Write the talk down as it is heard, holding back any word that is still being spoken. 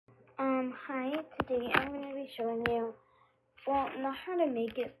Hi, today I'm going to be showing you, well, not how to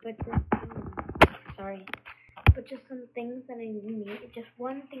make it, but just some things that I made, just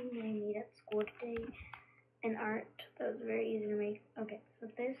one thing that I made at school today in art that was very easy to make. Okay, so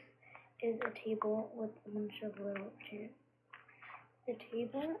this is a table with a bunch of little chairs. The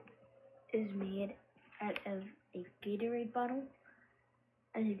table is made out of a Gatorade bottle,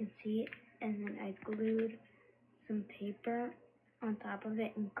 as you can see, and then I glued some paper on top of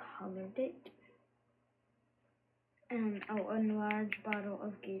it and colored it. And a large bottle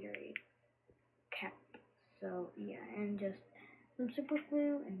of Gatorade cap. So yeah, and just some super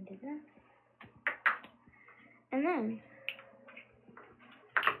glue and did that. And then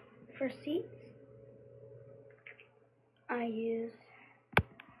for seats, I use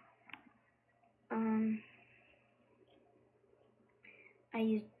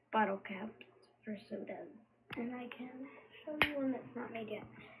bottle caps for sodas, and I can show you one that's not made yet.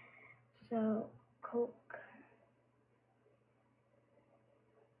 So Coke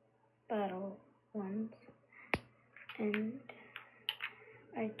bottle ones, and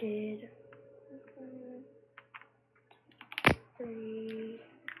I did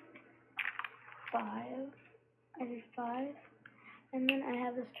 5, and then I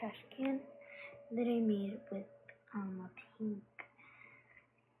have this trash can that I made with a pink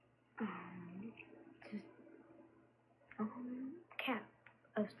cap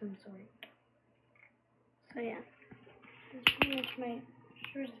of some sort. So yeah, this is pretty much my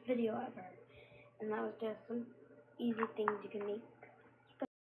first video ever, and that was just some easy things you can make